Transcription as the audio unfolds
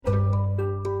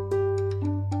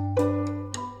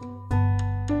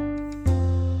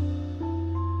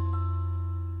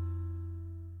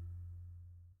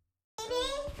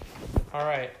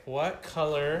right. What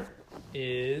color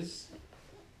is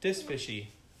this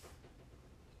fishy?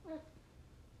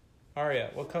 Aria,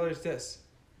 what color is this?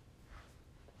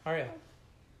 Aria,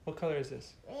 what color is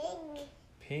this?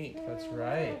 Pink, that's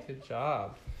right. Good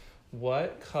job.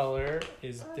 What color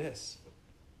is this?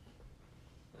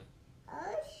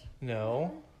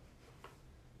 No.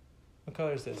 What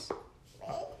color is this?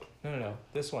 No.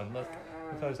 This one, look.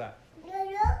 What color is that?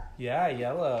 Yeah,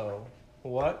 yellow.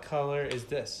 What color is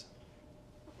this?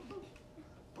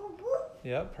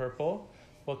 Yep, purple.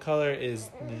 What color is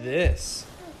this?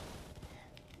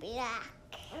 Black.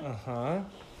 Uh-huh.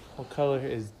 What color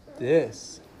is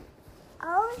this?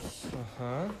 Orange.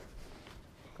 Uh-huh.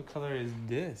 What color is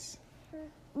this?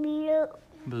 Blue.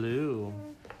 Blue.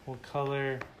 What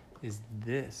color is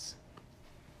this?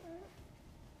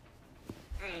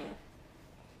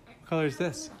 What color is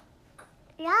this?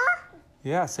 Yeah.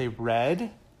 Yeah, say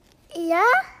red. Yeah.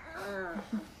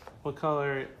 What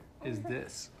color is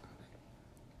this?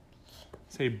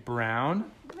 Say brown.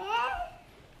 Red.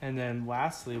 And then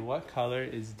lastly, what color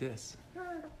is this?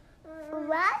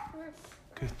 What?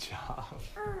 Good job.